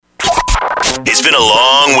It's been a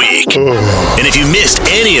long week. And if you missed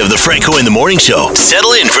any of the Franco in the Morning Show,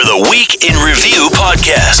 settle in for the Week in Review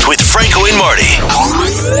podcast with Franco and Marty.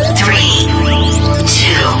 3, 2,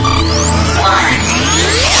 1.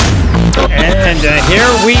 And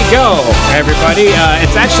here we go, everybody.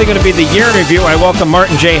 It's actually going to be the year in review. I welcome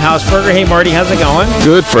Martin J. Hausberger. Hey, Marty, how's it going?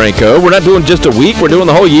 Good, Franco. We're not doing just a week. We're doing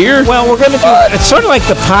the whole year. Well, we're going to do, it's sort of like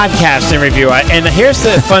the podcast in review. And here's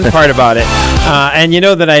the fun part about it. And you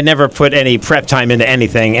know that I never put any prep time into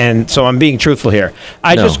anything, and so I'm being truthful here.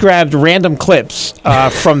 I just grabbed random clips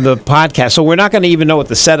from the podcast, so we're not going to even know what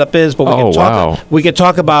the setup is, but we can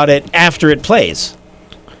talk about it after it plays.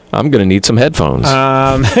 I'm going to need some headphones.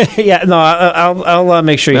 Yeah, no, I'll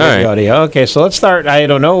make sure you get the audio. Okay, so let's start. I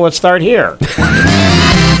don't know. Let's start here.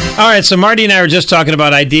 All right, so Marty and I were just talking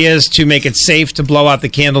about ideas to make it safe to blow out the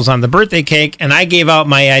candles on the birthday cake, and I gave out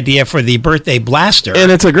my idea for the birthday blaster.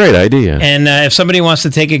 And it's a great idea. And if somebody wants to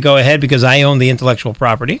take it, go ahead, because I own the intellectual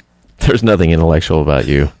property. There's nothing intellectual about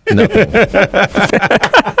you. Nothing.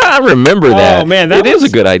 I remember that. Oh, man. It is a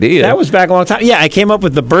good idea. That was back a long time. Yeah, I came up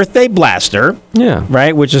with the birthday blaster. Yeah.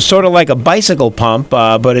 Right, which is sort of like a bicycle pump,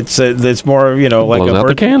 but it's more, like blows a out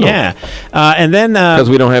the candle. Yeah. And then... because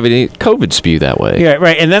we don't have any COVID spew that way. Yeah,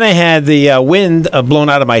 right. And then I had the wind blown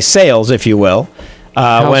out of my sails, if you will.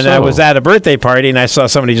 When I was at a birthday party and I saw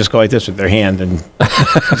somebody just go like this with their hand, and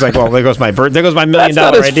it's like, well, there goes my $1 million That's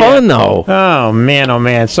not as idea. fun, though. Oh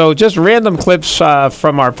man! So just random clips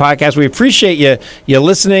from our podcast. We appreciate you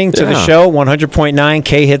listening to the show. 100.9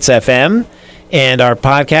 K Hits FM and our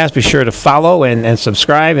podcast. Be sure to follow and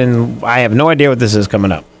subscribe. And I have no idea what this is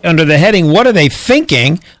coming up. Under the heading, "What are they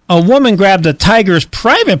thinking?" A woman grabbed a tiger's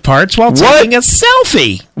private parts while taking a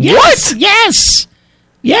selfie. Yes, What? Yes.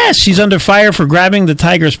 Yes, she's under fire for grabbing the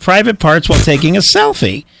tiger's private parts while taking a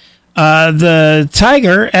selfie. The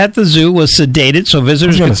tiger at the zoo was sedated so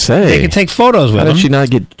visitors could take photos with him. How did she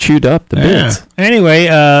not get chewed up to bits? Anyway,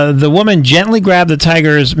 the woman gently grabbed the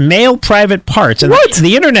tiger's male private parts. And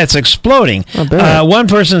the internet's exploding. One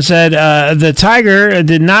person said, the tiger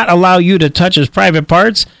did not allow you to touch his private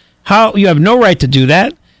parts. How? You have no right to do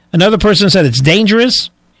that. Another person said it's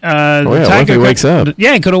dangerous. What if he wakes up?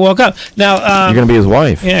 Yeah, he could have woke up. Now, you're going to be his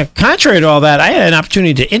wife. Yeah, contrary to all that, I had an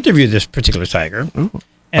opportunity to interview this particular tiger. Ooh.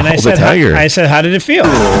 And I said, how did it feel?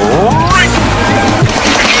 You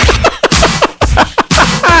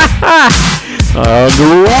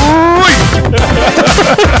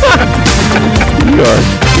are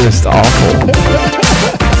just awful.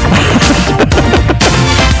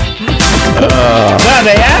 No,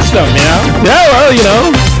 they asked him, Yeah, well,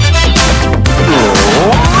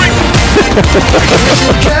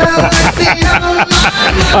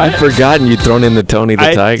 I'd forgotten you'd thrown in the Tony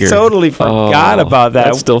the Tiger. I totally forgot about that.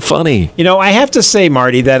 That's still funny. I have to say,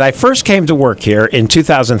 Marty, that I first came to work here in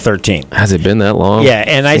 2013. Has it been that long? Yeah,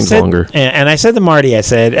 and I said, longer. And I said to Marty, I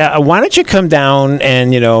said, why don't you come down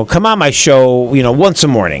and come on my show, once a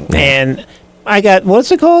morning? Yeah. And I got,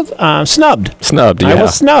 what's it called? Snubbed. Snubbed. Yeah. I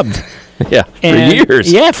was snubbed. Yeah, for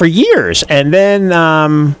years. Yeah, for years, and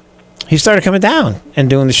then he started coming down and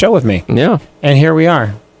doing the show with me. Yeah. And here we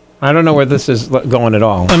are. I don't know where this is going at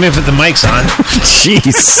all. Let me put the mics on.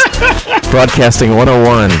 Jeez. Broadcasting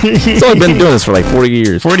 101. It's only been doing this for like 40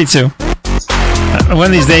 years. 42. One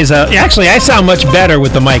of these days, actually, I sound much better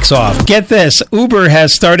with the mics off. Get this. Uber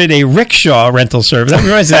has started a rickshaw rental service. That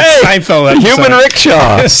reminds me of Seinfeld episode. Human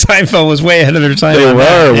rickshaw. Seinfeld was way ahead of their time. They were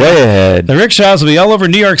way ahead. The rickshaws will be all over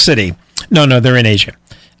New York City. No, they're in Asia.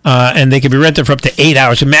 And they could be rented for up to 8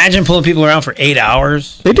 hours. Imagine pulling people around for 8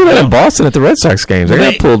 hours. They do that in Boston at the Red Sox games. They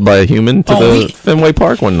got pulled by a human to the Fenway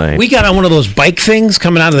Park one night. We got on one of those bike things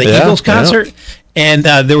coming out of the Eagles concert, and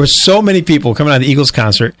there were so many people coming out of the Eagles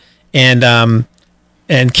concert, and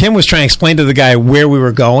Kim was trying to explain to the guy where we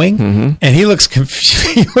were going, and he looked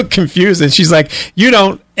confused, and she's like, "You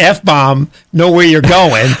don't F-bomb know where you're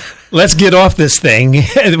going." Let's get off this thing.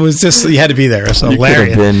 It was just, you had to be there. It was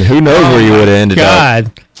hilarious. Who knows where you would have ended up.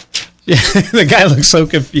 God. The guy looked so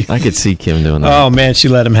confused. I could see Kim doing that. Oh, man, she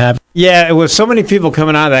let him have it. Yeah, it was so many people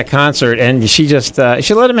coming out of that concert, and she just,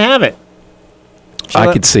 she let him have it.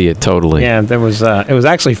 I could see it totally. Yeah, it was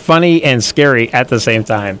actually funny and scary at the same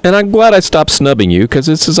time. And I'm glad I stopped snubbing you, because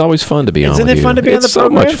this is always fun to be on with you. Isn't it fun to be on the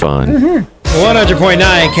program? It's so much fun.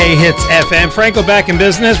 100.9 K Hits FM. Franco back in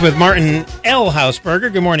business with Martin L.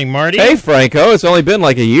 Hausberger. Good morning, Marty. Hey, Franco. It's only been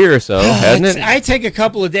like a year or so, hasn't it? I take a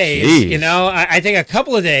couple of days. Jeez. I take a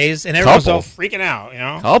couple of days, and everyone's all freaking out.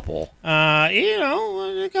 Couple.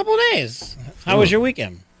 A couple of days. How was your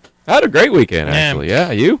weekend? I had a great weekend, actually.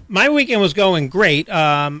 Yeah, you? My weekend was going great.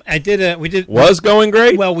 Was going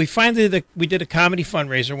great? Well, we did a comedy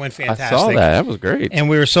fundraiser, went fantastic. I saw that. That was great. And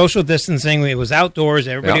we were social distancing. It was outdoors.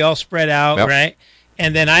 Everybody all spread out, right?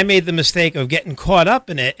 And then I made the mistake of getting caught up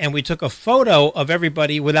in it, and we took a photo of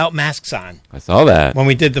everybody without masks on. I saw that. When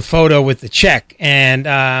we did the photo with the check.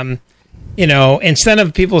 And, instead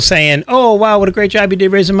of people saying, oh, wow, what a great job you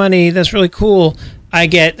did raising money, that's really cool, I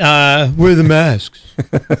get, where are the masks?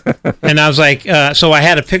 And I was like, so I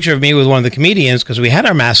had a picture of me with one of the comedians because we had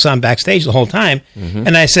our masks on backstage the whole time. Mm-hmm.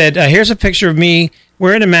 And I said, here's a picture of me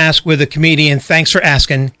wearing a mask with a comedian. Thanks for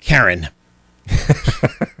asking, Karen.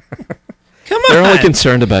 Come on. They're only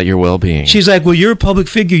concerned about your well-being. She's like, well, you're a public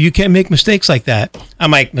figure. You can't make mistakes like that.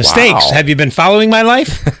 I'm like, mistakes? Wow. Have you been following my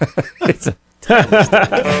life?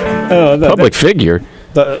 Public figure?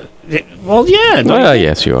 Well, yeah. Well,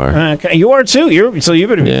 yes, you are. You are, too. So you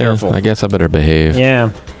better be careful. I guess I better behave. Yeah.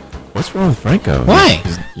 What's wrong with Franco? Why?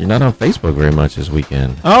 You're not on Facebook very much this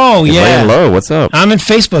weekend. Oh, You're laying low. What's up? I'm in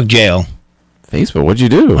Facebook jail. Facebook? What'd you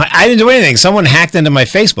do? I didn't do anything. Someone hacked into my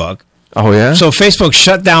Facebook. Oh, yeah? So Facebook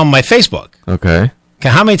shut down my Facebook. Okay.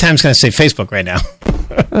 How many times can I say Facebook right now?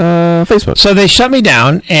 Facebook. So they shut me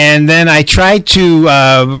down, and then I tried to,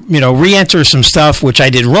 re-enter some stuff, which I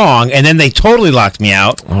did wrong, and then they totally locked me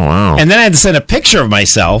out. Oh, wow. And then I had to send a picture of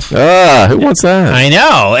myself. Who wants that? I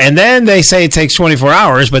know. And then they say it takes 24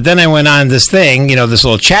 hours, but then I went on this thing, this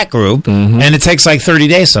little chat group, and it takes like 30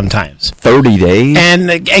 days sometimes. 30 days?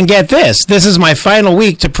 And get this. This is my final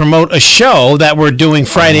week to promote a show that we're doing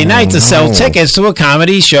Friday night to sell tickets to a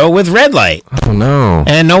comedy show with Red Light. Oh, no.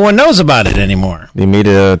 And no one knows about it anymore. You need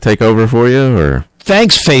to take over for you, or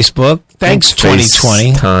thanks Facebook, thanks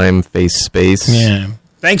 2020, face space. Yeah,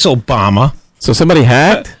 thanks Obama. So somebody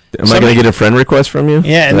hacked. Am I going to get a friend request from you?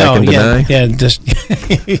 Yeah, just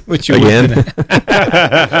what you again.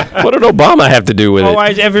 What did Obama have to do with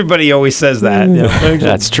it? Everybody always says that.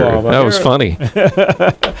 That's true. Obama. That was funny.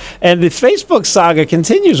 And the Facebook saga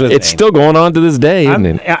continues with it's still going on to this day, isn't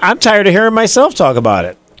it? I'm tired of hearing myself talk about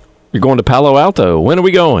it. You're going to Palo Alto. When are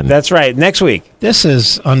we going? That's right. Next week. This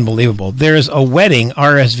is unbelievable. There's a wedding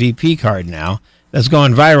RSVP card now that's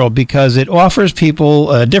going viral because it offers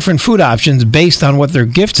people different food options based on what their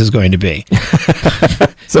gift is going to be.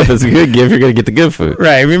 So if it's a good gift, you're going to get the good food.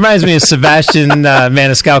 Right. It reminds me of Sebastian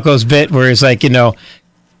Maniscalco's bit where it's like,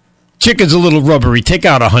 chicken's a little rubbery. Take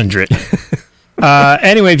out 100.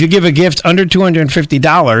 Anyway, if you give a gift under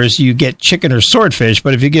 $250, you get chicken or swordfish.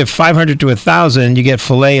 But if you give $500 to $1,000, you get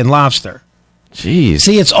filet and lobster. Jeez.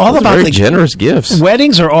 See, it's all about very generous gifts.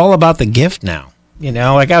 Weddings are all about the gift now.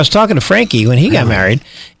 Like I was talking to Frankie when he got married,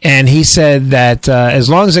 and he said that as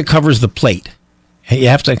long as it covers the plate, you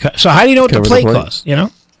have to. So how do you know what the plate costs?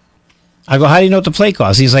 I go, how do you know what the plate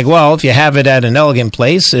costs? He's like, well, if you have it at an elegant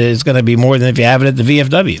place, it's going to be more than if you have it at the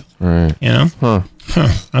VFW. Right.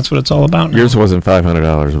 That's what it's all about now. Yours wasn't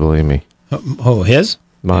 $500, believe me. Oh, his?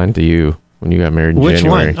 Mine to you when you got married in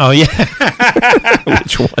January. Which one? Oh, yeah.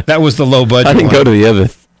 Which one? That was the low budget I didn't go to the other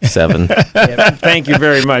 7. Thank you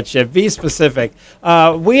very much. Be specific.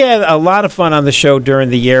 We had a lot of fun on the show during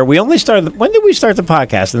the year. We only started. When did we start the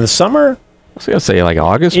podcast? In the summer? I was going to say like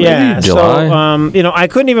August, maybe? July? So, I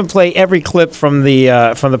couldn't even play every clip from the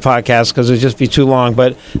podcast because it would just be too long.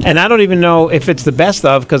 And I don't even know if it's the best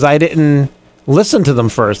of because I didn't listen to them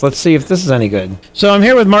first. Let's see if this is any good. So I'm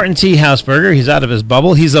here with Martin T. Hausberger. He's out of his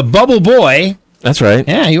bubble. He's a bubble boy. That's right.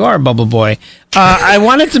 Yeah, you are a bubble boy. I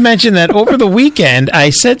wanted to mention that over the weekend, I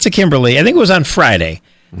said to Kimberly, I think it was on Friday,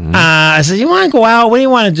 I said, you want to go out? What do you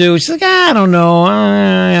want to do? She's like, I don't know.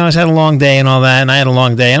 I just had a long day and all that, and I had a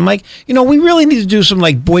long day. I'm like, we really need to do some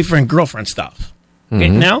like boyfriend-girlfriend stuff.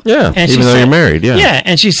 Now? Yeah, and even though you're married, yeah. Yeah,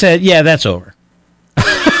 and she said, yeah, that's over.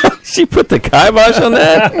 She put the kibosh on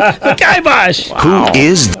that? The kibosh. Wow. Who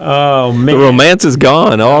is? Oh, man. The romance is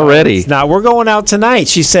gone already. Now, we're going out tonight.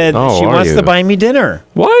 She said she wants to buy me dinner.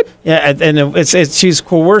 What? Yeah, and she's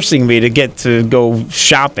coercing me to get to go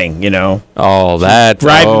shopping, Oh, that.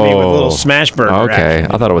 Bribing me with a little smash burger. Okay.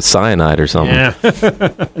 I thought it was cyanide or something.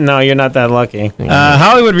 Yeah. No, you're not that lucky.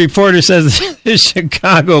 Hollywood Reporter says the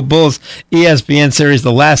Chicago Bulls ESPN series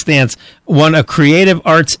The Last Dance won a Creative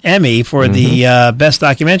Arts Emmy for the best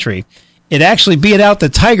documentary. It actually beat out the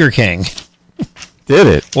Tiger King. Did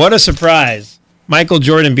it? What a surprise. Michael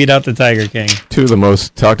Jordan beat out the Tiger King. 2 of the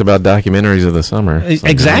most talked about documentaries of the summer.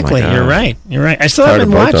 Exactly. You're right. I still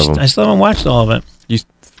haven't watched all of it.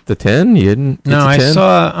 The 10? You didn't? No, I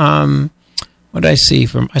saw what did I see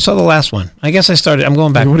I saw the last one. I guess I'm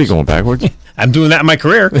going backwards. What are you going backwards? I'm doing that in my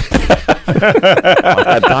career.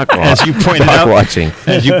 As you pointed out, watching.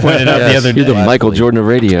 As you pointed out the other day. You're the Michael Jordan of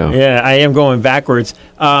radio. Yeah, I am going backwards.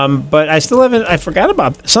 But I still haven't. I forgot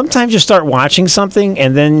about. Sometimes you start watching something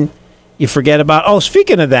and then you forget about. Oh,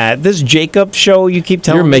 speaking of that, this Jacob show you keep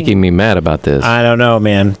telling me. You're making me mad about this. I don't know,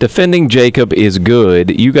 man. Defending Jacob is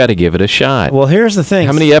good. You got to give it a shot. Well, here's the thing.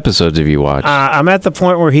 How many episodes have you watched? I'm at the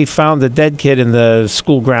point where he found the dead kid in the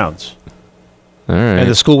school grounds. All right. And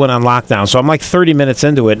the school went on lockdown. So I'm like 30 minutes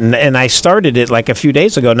into it, and I started it like a few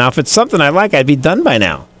days ago. Now, if it's something I like, I'd be done by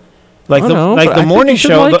now. Like the morning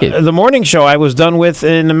show, the morning show I was done with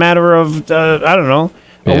in a matter of, I don't know,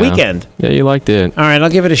 a weekend. Yeah, you liked it. All right, I'll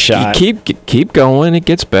give it a shot. Keep going. It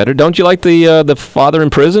gets better. Don't you like the father in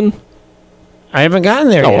prison? I haven't gotten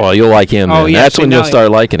there yet. Oh, well, you'll like him. Oh, yeah, that's when you'll start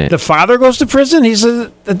liking it. The father goes to prison? He's a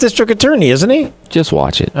district attorney, isn't he? Just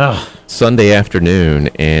watch it. Oh. Sunday afternoon,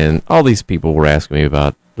 and all these people were asking me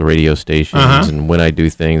about the radio stations and when I do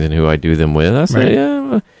things and who I do them with. I said,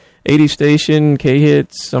 yeah, 80 station,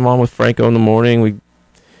 K-Hits. I'm on with Franco in the morning. We,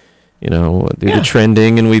 do the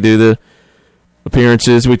trending, and we do the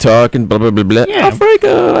appearances, we talk, and blah, blah, blah, blah. Yeah. Oh,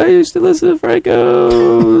 Franco, I used to listen to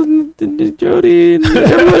Franco, and Jody, and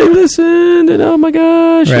everybody listened, and oh my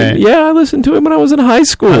gosh. Right. And, yeah, I listened to him when I was in high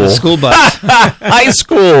school. On the school bus. High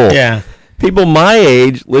school. Yeah. People my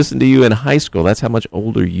age listen to you in high school. That's how much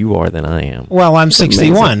older you are than I am. Well, I'm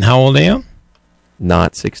 61. Amazing. How old are you?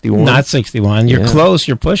 Not 61. Not 61. You're close.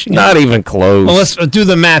 You're pushing it. Not even close. Well, let's do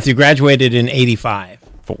the math. You graduated in 85.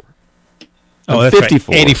 4. Oh, that's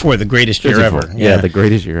 54. Right. 84, the greatest 54. year ever. Yeah, the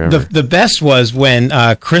greatest year ever. The best was when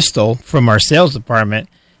Crystal from our sales department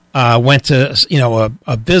went to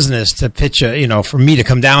a business to pitch for me to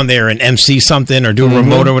come down there and MC something or do a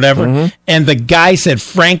remote or whatever, and the guy said,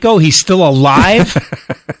 "Franco, he's still alive."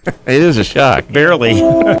 It is a shock. Barely.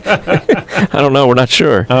 I don't know. We're not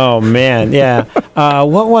sure. Oh man, yeah.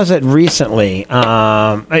 What was it recently?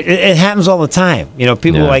 It happens all the time.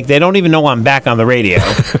 People they don't even know I'm back on the radio.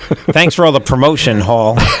 Thanks for all the promotion,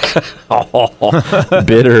 Hall.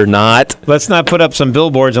 Bitter not. Let's not put up some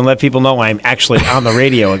billboards and let people know I'm actually on the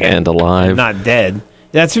radio again. And alive. Not dead.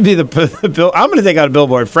 That should be the bill. I'm going to take out a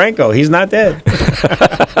billboard. Franco, he's not dead.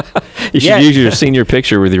 You should use your senior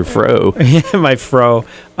picture with your fro. Yeah, my fro.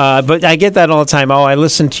 But I get that all the time. Oh, I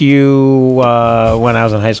listened to you when I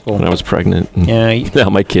was in high school. When I was pregnant. Yeah. Now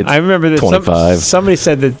my kid's I remember that 25. Somebody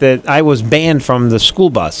said that I was banned from the school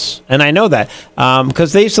bus. And I know that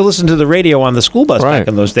because they used to listen to the radio on the school bus back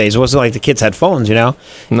in those days. It wasn't like the kids had phones, No.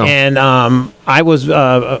 And I was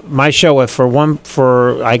my show for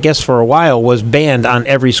a while was banned on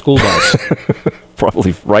every school bus.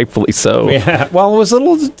 Probably rightfully so. Yeah. Well, it was a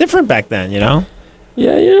little different back then, Yeah,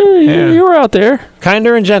 you were out there.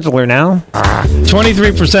 Kinder and gentler now.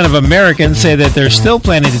 23% of Americans say that they're still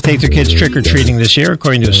planning to take their kids trick-or-treating this year,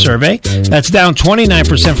 according to a survey. That's down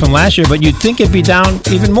 29% from last year, but you'd think it'd be down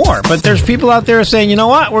even more. But there's people out there saying, you know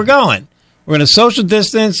what, we're going. We're going to social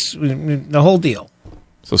distance, the whole deal.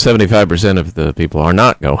 So 75% of the people are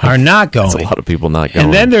not going. That's a lot of people not going.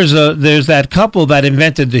 And then there's that couple that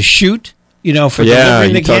invented the chute. For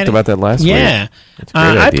delivering the you talked about that last week. Yeah.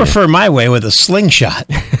 I prefer my way with a slingshot.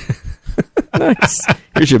 Nice.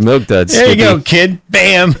 Here's your milk duds. There you go, kid.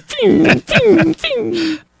 Bam.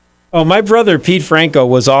 Oh, my brother, Pete Franco,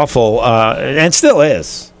 was awful, and still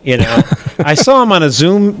is. I saw him on a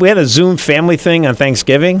Zoom. We had a Zoom family thing on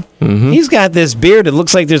Thanksgiving. Mm-hmm. He's got this beard. It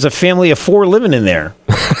looks like there's a family of 4 living in there.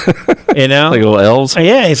 Like little elves?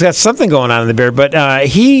 Yeah, he's got something going on in the beard. But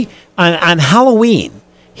he, on Halloween,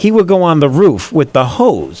 he would go on the roof with the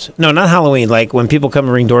hose. No, not Halloween. Like when people come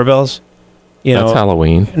and ring doorbells. That's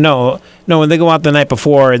Halloween. No, when they go out the night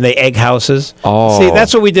before and they egg houses. Oh. See,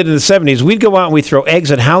 that's what we did in the 70s. We'd go out and we'd throw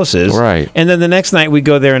eggs at houses. Right. And then the next night we'd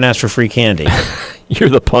go there and ask for free candy. You're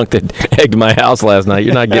the punk that egged my house last night.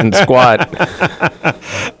 You're not getting squat.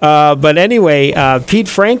 But anyway, Pete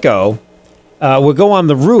Franco would go on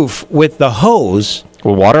the roof with the hose.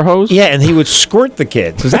 A water hose? Yeah, and he would squirt the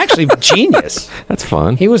kids. It was actually genius. That's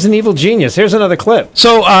fun. He was an evil genius. Here's another clip.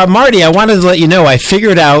 So, Marty, I wanted to let you know I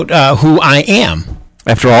figured out who I am.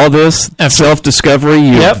 After all this self-discovery,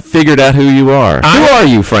 you figured out who you are. Who are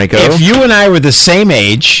you, Franco? If you and I were the same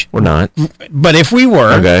age... We're not. But if we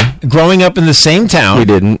were, growing up in the same town... We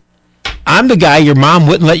didn't. I'm the guy your mom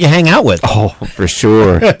wouldn't let you hang out with. Oh, for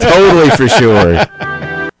sure. Totally for sure.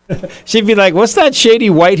 She'd be like, what's that shady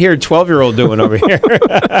white-haired 12-year-old doing over here?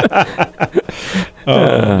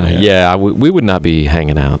 We would not be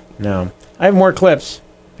hanging out. No. I have more clips.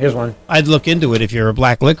 Here's one. I'd look into it if you're a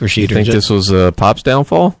black licorice eater. You think this was Pop's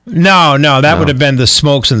downfall? No, that would have been the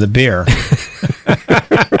smokes and the beer.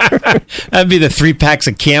 That'd be the 3 packs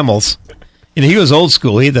of Camels. And he was old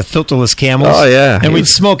school. He had the filterless Camels. Oh, yeah. And we'd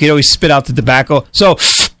smoke. He'd always spit out the tobacco. So,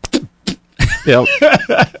 Yep.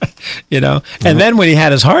 And then when he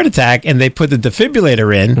had his heart attack and they put the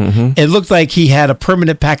defibrillator in, it looked like he had a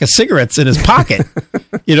permanent pack of cigarettes in his pocket.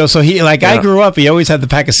 So he, I grew up, he always had the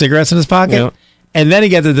pack of cigarettes in his pocket. Yeah. And then he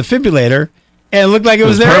got the defibrillator and it looked like it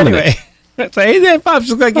was there permanent. anyway. It's like, hey there, Pops,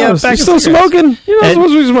 looks like you have a pack of still cigarettes. smoking? You're not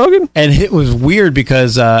supposed to be smoking? And it was weird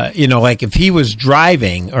because, if he was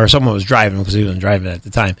driving or someone was driving because he wasn't driving at the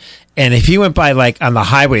time, and if he went by on the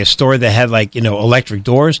highway, a store that had electric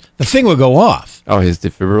doors, the thing would go off. Oh, his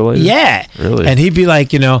defibrillator? Yeah. Really? And he'd be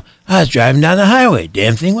like, I was driving down the highway.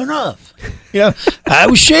 Damn thing went off. I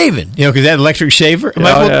was shaving, because that electric shaver.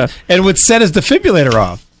 And would set his defibrillator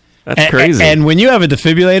off. That's crazy. And when you have a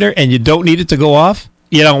defibrillator and you don't need it to go off,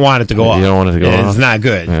 you don't want it to go off. You don't want it to go off. It's not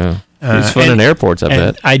good. Yeah. It's fun in airports, I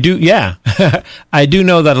bet. I do, yeah. I do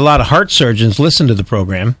know that a lot of heart surgeons listen to the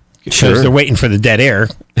program because Sure. they're waiting for the dead air.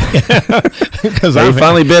 Because You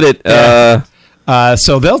finally bit it. Yeah.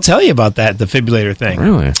 So they'll tell you about that defibrillator thing.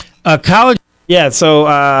 Really? College. Yeah, so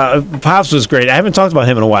Pops was great. I haven't talked about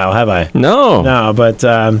him in a while, have I? No. No, but...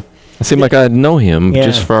 It seemed like I know him Yeah.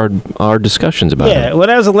 just for our discussions about yeah, him. when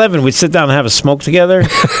I was 11, we'd sit down and have a smoke together.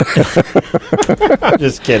 I'm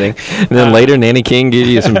just kidding. And then later, Nanny King gave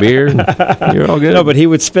you some beer. And you're all good. No, but he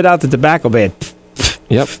would spit out the tobacco band.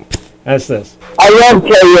 Yep. That's this. I love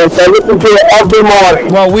KS. I listen to it every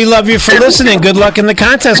morning. Well, we love you for listening. Good luck in the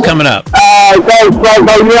contest coming up. Thanks,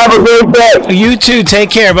 Franco. You have a great day. You too. Take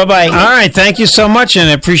care. Bye-bye. All right. Thank you so much, and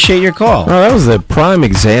I appreciate your call. Oh, that was a prime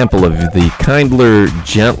example of the kindler,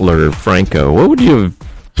 gentler Franco. What would you have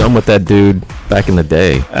done with that dude back in the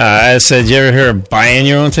day? I said, you ever hear of buying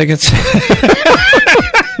your own tickets?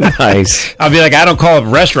 Nice. I'll be like, I don't call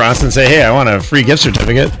up restaurants and say, hey, I want a free gift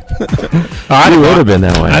certificate. I would have been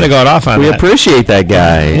that way. I'd have gone off on We that. appreciate that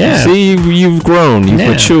guy. Yeah. See, you've grown, you've Yeah.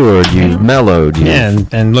 matured, you've mellowed. Yeah,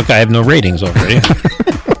 and look, I have no ratings already.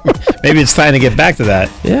 Maybe it's time to get back to that.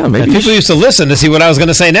 Yeah, maybe. And people used to listen to see what I was going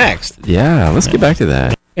to say next. Yeah, let's get back to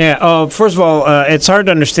that. Yeah. First of all, it's hard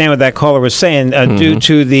to understand what that caller was saying due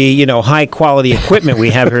to the high quality equipment we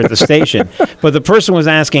have here at the station. But the person was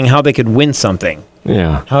asking how they could win something.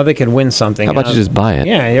 Yeah. How they could win something. How about you just buy it?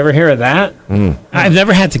 Yeah. You ever hear of that? I've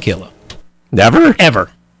never had tequila. Never?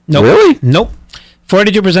 Ever. Nope. Really? Nope.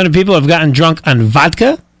 42% of people have gotten drunk on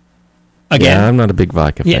vodka. Again. Yeah, I'm not a big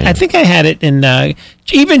vodka fan. Yeah, I think I had it in.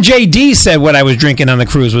 Even JD said what I was drinking on the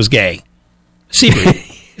cruise was gay.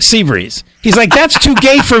 Seabreeze. He's like, that's too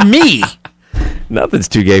gay for me. Nothing's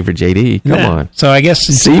too gay for JD. Come on. So I guess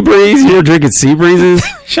Seabreeze? You're drinking Seabreezes?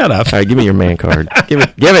 Shut up. All right, give me your man card. Give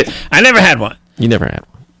it. I never had one. You never had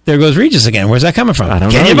one. There goes Regis again. Where's that coming from? I don't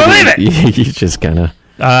Can know. you believe it? You just kind of.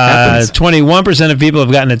 21% of people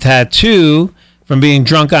have gotten a tattoo from being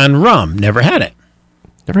drunk on rum. Never had it.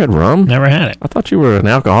 Never had rum? Never had it. I thought you were an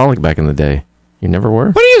alcoholic back in the day. You never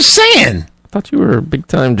were? What are you saying? I thought you were a big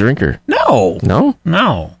time drinker. No. No?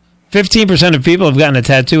 No. 15% of people have gotten a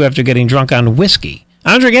tattoo after getting drunk on whiskey.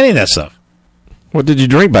 I don't drink any of that stuff. What did you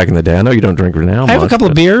drink back in the day? I know you don't drink now. I have a couple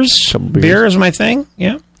of but beers. Couple beers. Beer is my thing.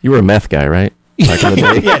 Yeah. You were a meth guy, right? Back in the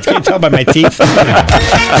day. Yeah, can you tell by my teeth?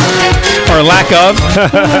 Or lack of?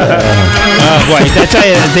 Boy, I tell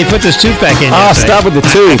you, they put this tooth back in. Oh, yesterday. stop with the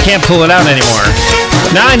I tooth. can't pull it out anymore.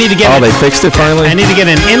 Now I need to get. Oh, they fixed it finally? I need to get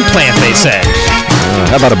an implant. They say.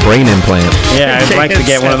 How about a brain implant? Yeah, I'd like to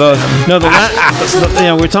get one of those. No,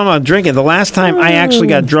 we're talking about drinking. The last time I actually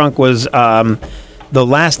got drunk was the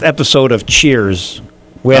last episode of Cheers.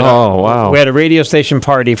 We had wow. We had a radio station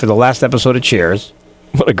party for the last episode of Cheers.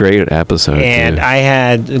 What a great episode. And dude. I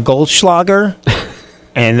had Goldschlager,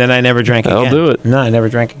 and then I never drank again. That'll do it. No, I never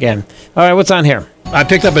drank again. All right, what's on here? I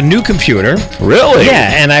picked up a new computer. Really?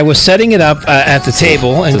 Yeah, and I was setting it up at the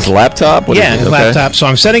table. And This laptop? What yeah, is it? his laptop. So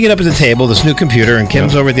I'm setting it up at the table, this new computer, and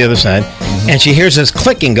Kim's over at the other side, and she hears this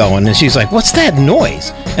clicking going, and she's like, "What's that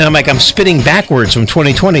noise?" And I'm like, "I'm spitting backwards from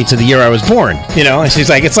 2020 to the year I was born," And she's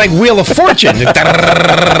like, "It's like Wheel of Fortune."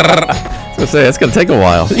 I was gonna say, that's going to take a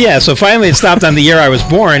while. Yeah, so finally it stopped on the year I was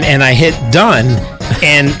born, and I hit done,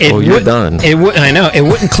 and it you're done. It would. I know it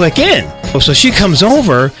wouldn't click in. So she comes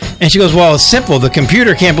over and she goes, "Well, it's simple. The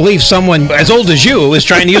computer can't believe someone as old as you is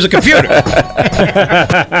trying to use a computer."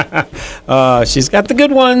 She's got the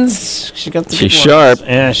good ones. She's sharp.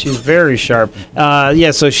 Yeah, she's very sharp.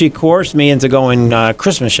 So she coerced me into going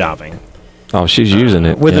Christmas shopping Oh, she's using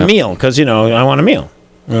it. with Yeah. a meal because I want a meal.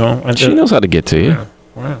 She knows how to get to you.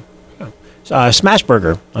 Wow. Smash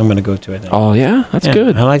Burger. I'm going to go to it. Oh, yeah? That's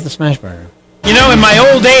good. I like the Smash Burger. You know, in my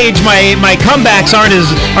old age, my comebacks aren't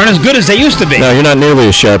as good as they used to be. No, you're not nearly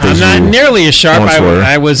as sharp as you I'm not nearly as sharp. once were.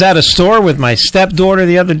 I was at a store with my stepdaughter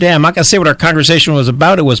the other day. I'm not going to say what our conversation was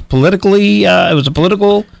about. It was politically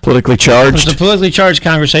Politically charged. It was a politically charged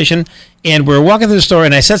conversation. And we were walking through the store,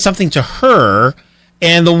 and I said something to her,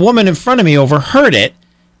 and the woman in front of me overheard it.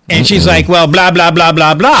 And she's like, well, blah, blah, blah,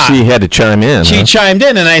 blah, blah. She had to chime in. She chimed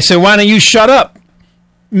in, and I said, why don't you shut up,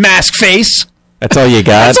 mask face? That's all you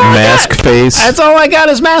got? Mask face? That's all I got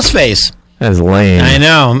is mask face. That's lame. I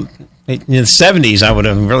know. In the 70s, I would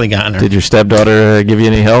have really gotten her. Did your stepdaughter give you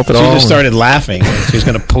any help at all? She just started laughing. She was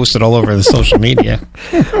going to post it all over the social media.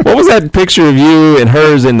 What was that picture of you and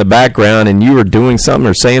hers in the background, and you were doing something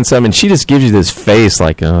or saying something, and she just gives you this face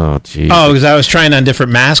like, oh, geez. Oh, because I was trying on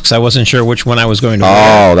different masks. I wasn't sure which one I was going to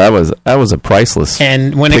wear. Oh, that was a priceless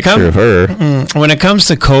picture of her. When it comes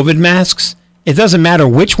to COVID masks, it doesn't matter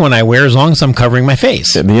which one I wear as long as I'm covering my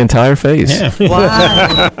face. The entire face. Yeah.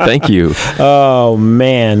 Wow. Thank you. Oh,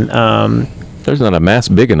 man. There's not a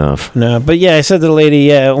mask big enough. No, but yeah, I said to the lady,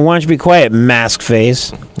 why don't you be quiet, mask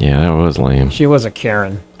face? Yeah, that was lame. She was a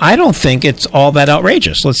Karen. I don't think it's all that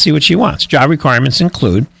outrageous. Let's see what she wants. Job requirements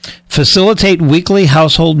include facilitate weekly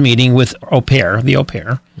household meeting with the au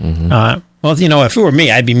pair. Mm-hmm. Well, you know, if it were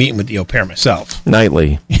me, I'd be meeting with the au pair myself.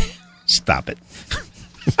 Nightly. Stop it.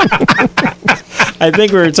 I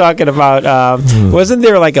think we were talking about, wasn't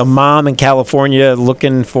there like a mom in California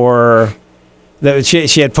looking for,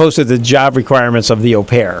 she had posted the job requirements of the au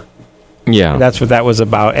pair. Yeah. That's what that was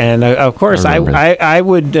about. And of course, I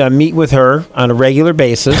would meet with her on a regular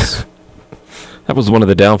basis. That was one of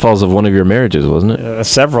the downfalls of one of your marriages, wasn't it?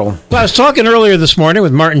 Several. Well, I was talking earlier this morning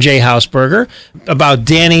with Martin J. Hausberger about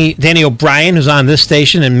Danny O'Brien, who's on this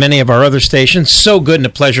station and many of our other stations. So good and a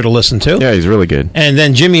pleasure to listen to. Yeah, he's really good. And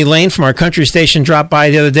then Jimmy Lane from our country station dropped by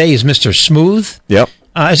the other day. He's Mr. Smooth. Yep.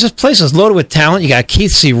 This place is loaded with talent. You got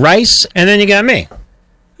Keith C. Rice, and then you got me.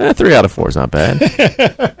 3 out of 4 is not bad.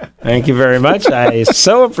 Thank you very much. I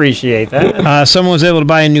so appreciate that. Someone was able to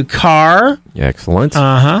buy a new car. Yeah, excellent.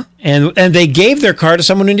 Uh-huh. And they gave their car to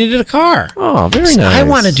someone who needed a car. Oh, very nice. I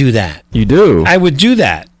want to do that. You do? I would do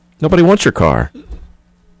that. Nobody wants your car.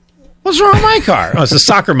 What's wrong with my car? Oh, it's a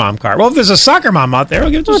soccer mom car. Well, if there's a soccer mom out there, I'll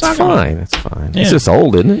give it to a soccer mom. That's fine. Yeah. It's just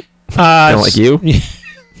old, isn't it? Kind of like you.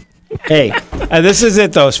 Hey, this is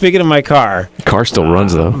it though. Speaking of my car, Car still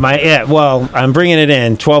runs though. Well, I'm bringing it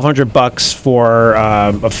in $1,200 for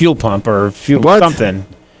a fuel pump or something.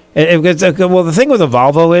 Well, the thing with a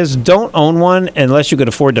Volvo is don't own one unless you could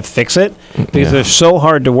afford to fix it because they're so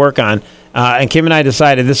hard to work on. And Kim and I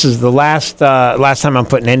decided this is the last time I'm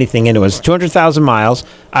putting anything into it. It's 200,000 miles.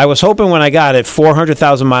 I was hoping when I got it,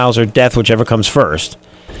 400,000 miles or death, whichever comes first.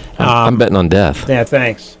 I'm betting on death. Yeah,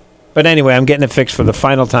 thanks. But anyway, I'm getting it fixed for the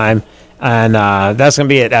final time, and that's going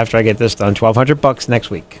to be it after I get this done. $1,200 next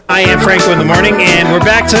week. I am Franco in the morning, and we're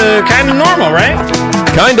back to kind of normal, right?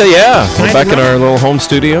 Kinda, yeah. We're back in our little home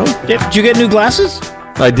studio. Did you get new glasses?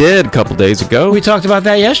 I did a couple days ago. We talked about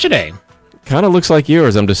that yesterday. Kind of looks like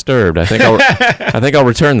yours. I'm disturbed. I think I'll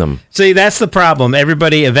return them. See, that's the problem.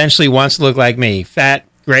 Everybody eventually wants to look like me. Fat,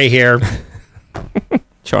 gray hair.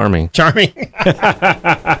 Charming.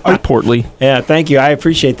 I'm portly. Yeah, thank you. I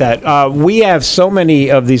appreciate that. We have so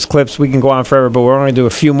many of these clips. We can go on forever, but we're only going to do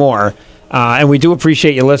a few more. And we do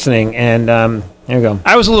appreciate you listening. And there we go.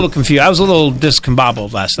 I was a little confused. I was a little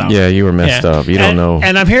discombobbled last hour. Yeah, you were messed up. You don't know.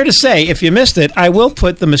 And I'm here to say, if you missed it, I will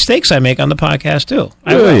put the mistakes I make on the podcast, too.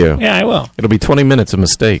 Will you? Yeah, I will. It'll be 20 minutes of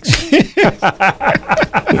mistakes.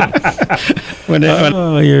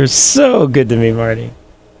 Oh, you're so good to me, Marty.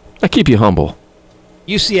 I keep you humble.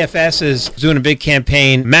 UCFS is doing a big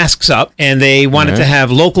campaign, Masks Up, and they wanted to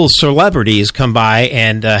have local celebrities come by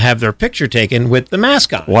and have their picture taken with the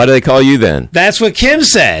mask on. Why do they call you then? That's what Kim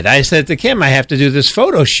said. I said to Kim, I have to do this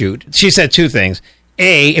photo shoot. She said two things.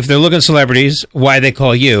 A, if they're looking celebrities, why they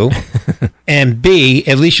call you? And B,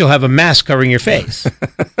 at least you'll have a mask covering your face.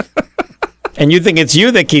 And you think it's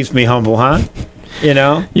you that keeps me humble, huh? You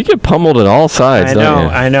know? You get pummeled at all sides, don't you?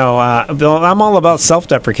 I know. I'm all about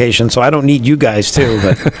self-deprecation, so I don't need you guys, too.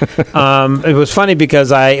 But it was funny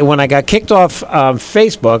because when I got kicked off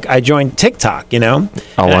Facebook, I joined TikTok, you know?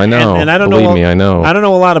 Oh, I know. And I don't Believe me, I know. I don't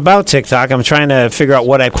know a lot about TikTok. I'm trying to figure out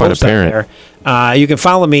what I post out there. You can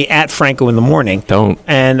follow me at Franco in the Morning. Don't.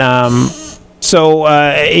 And so,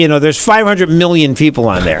 there's 500 million people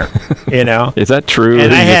on there, you know. Is that true?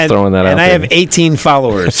 And just throwing that out I have 18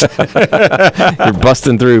 followers. You're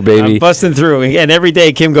busting through, baby. I'm busting through. And every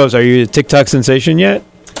day Kim goes, are you a TikTok sensation yet?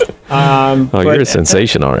 You're a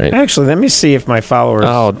sensation, all right. Actually, let me see if my followers.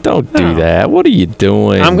 Oh, don't do that. What are you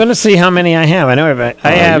doing? I'm going to see how many I have. I know I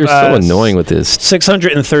have. You're so annoying with this.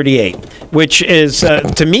 638, which is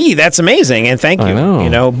to me that's amazing, and thank you. I know. You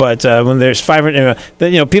know, but when there's 500,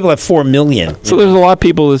 people have 4 million. So there's a lot of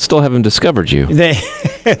people that still haven't discovered you.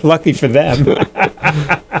 Lucky for them.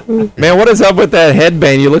 Man, what is up with that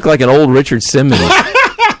headband? You look like an old Richard Simmons.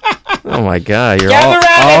 Oh my God, you're Gather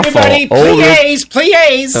around, awful. everybody!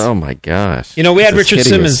 Please! Oh my gosh! You know, we had This is Richard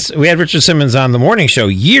hideous. Simmons. We had Richard Simmons on the morning show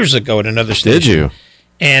years ago at another station. Did you?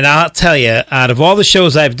 And I'll tell you, out of all the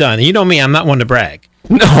shows I've done, you know me, I'm not one to brag.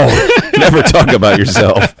 No, never talk about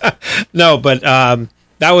yourself. No, but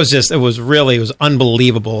that was it was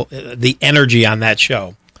unbelievable, the energy on that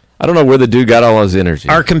show. I don't know where the dude got all his energy.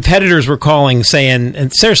 Our competitors were calling saying,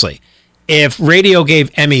 and seriously, if radio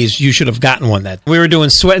gave Emmys, you should have gotten one. That we were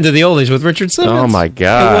doing Sweating to the Oldies with Richard Simmons. Oh my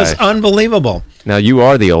God. It was unbelievable. Now you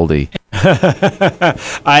are the oldie.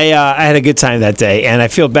 I had a good time that day, and I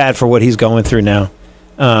feel bad for what he's going through now.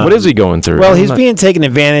 What is he going through? Well, he's being taken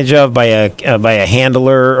advantage of by a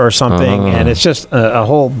handler or something, and it's just a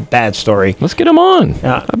whole bad story. Let's get him on.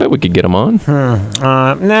 I bet we could get him on.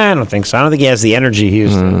 Nah, I don't think so. I don't think he has the energy he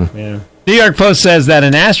used to. Yeah. New York Post says that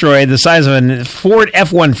an asteroid the size of a Ford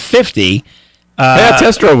F-150. I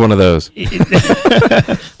test drove one of those.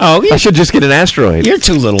 I should just get an asteroid. You're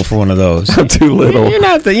too little for one of those. I'm too little. You're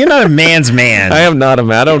not a man's man. I am not a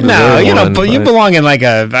man. I don't No, deserve one, you belong in like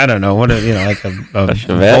a I don't know what like a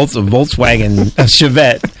Chevette? a Volkswagen a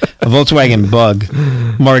Chevette, a Volkswagen Bug,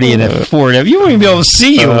 Marty in a Ford. You won't even be able to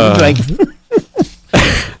see you. Like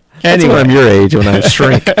anyway, when I'm your age when I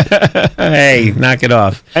shrink. Hey, knock it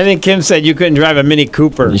off. I think Kim said you couldn't drive a Mini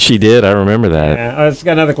Cooper. She did. I remember that. Let's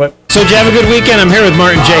got another clip. So, did you have a good weekend? I'm here with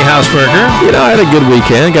Martin J. Hausberger. You know, I had a good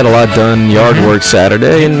weekend. Got a lot done yard work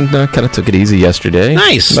Saturday and kind of took it easy yesterday.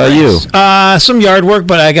 Nice. How about you? Some yard work,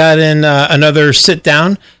 but I got in another sit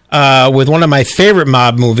down with one of my favorite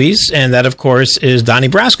mob movies, and that, of course, is Donnie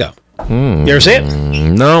Brasco. You ever see it?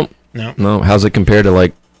 No. How's it compared to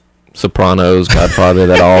like Sopranos, Godfather,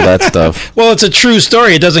 all that stuff? Well, it's a true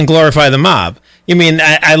story. It doesn't glorify the mob. I mean,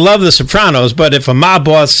 I love The Sopranos, but if a mob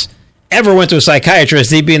boss ever went to a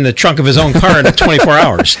psychiatrist, he'd be in the trunk of his own car in 24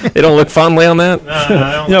 hours. They don't look fondly on that?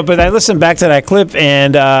 No, but I listened back to that clip,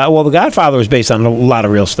 and, The Godfather was based on a lot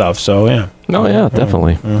of real stuff, so, yeah. Oh, yeah,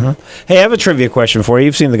 definitely. Hey, I have a trivia question for you.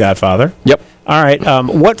 You've seen The Godfather. Yep. All right.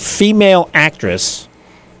 What female actress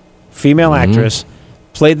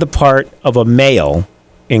played the part of a male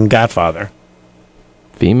in Godfather?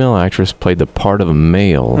 Female actress played the part of a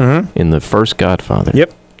male in the first Godfather.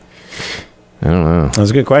 Yep. I don't know.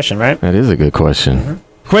 That's a good question, right? That is a good question.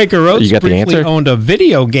 Quaker Oats You got the briefly answer? owned a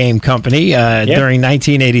video game company during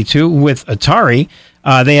 1982 with Atari.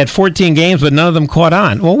 They had 14 games, but none of them caught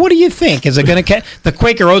on. Well, what do you think? Is it going to catch the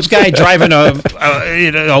Quaker Oats guy driving a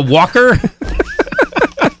walker?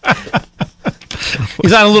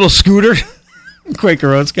 He's on a little scooter.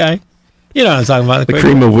 Quaker Oats guy. You know what I'm talking about. The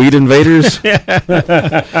cream of wheat invaders? Yeah,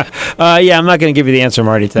 I'm not going to give you the answer,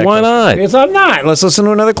 Marty. Why not? Because I'm not. Let's listen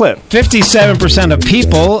to another clip. 57% of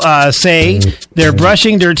people say they're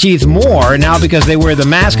brushing their teeth more now because they wear the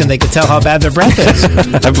mask and they can tell how bad their breath is.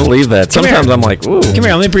 I believe that. Sometimes I'm like, ooh. Come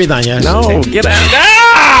here, let me breathe on you. No, get out.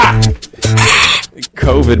 Ah!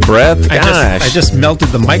 COVID breath. Gosh. I just melted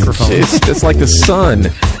the microphone. It's like the sun.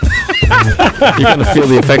 You're going to feel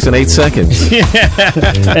the effects in 8 seconds.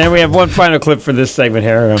 And we have one final clip for this segment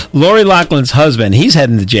here. Lori Loughlin's husband, he's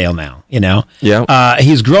heading to jail now, you know. Yeah.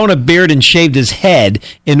 He's grown a beard and shaved his head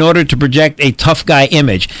in order to project a tough guy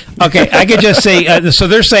image. Okay, I could just say, so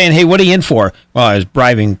they're saying, hey, what are you in for? Well, I was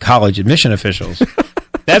bribing college admission officials.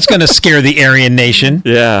 That's going to scare the Aryan Nation.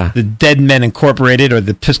 Yeah. The Dead Men Incorporated or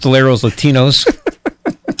the Pistoleros Latinos.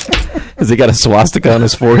 Has he got a swastika on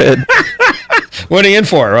his forehead? What are you in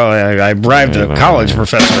for? Well, I bribed a college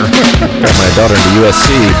professor. Got my daughter into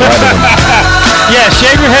USC. Bribing him. Yeah,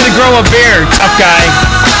 shave your head and grow a beard, tough guy.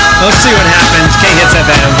 Let's see what happens. K-Hits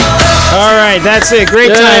FM. All right, that's it.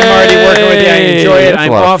 Great time, Marty, working with you. I enjoy it.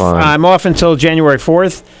 I'm off until January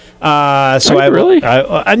 4th. Really?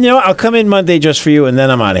 I'll come in Monday just for you, and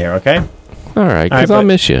then I'm out of here, okay? All right, because I'll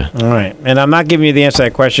miss you. All right. And I'm not giving you the answer to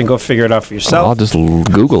that question. Go figure it out for yourself. I'll just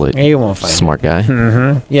Google it. Yeah, you won't find it. Smart guy.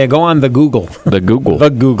 Mm-hmm. Yeah, go on the Google. The Google. The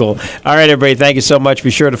Google. All right, everybody. Thank you so much. Be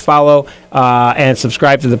sure to follow and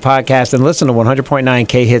subscribe to the podcast and listen to 100.9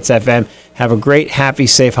 K-Hits FM. Have a great, happy,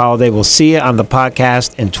 safe holiday. We'll see you on the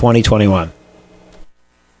podcast in 2021.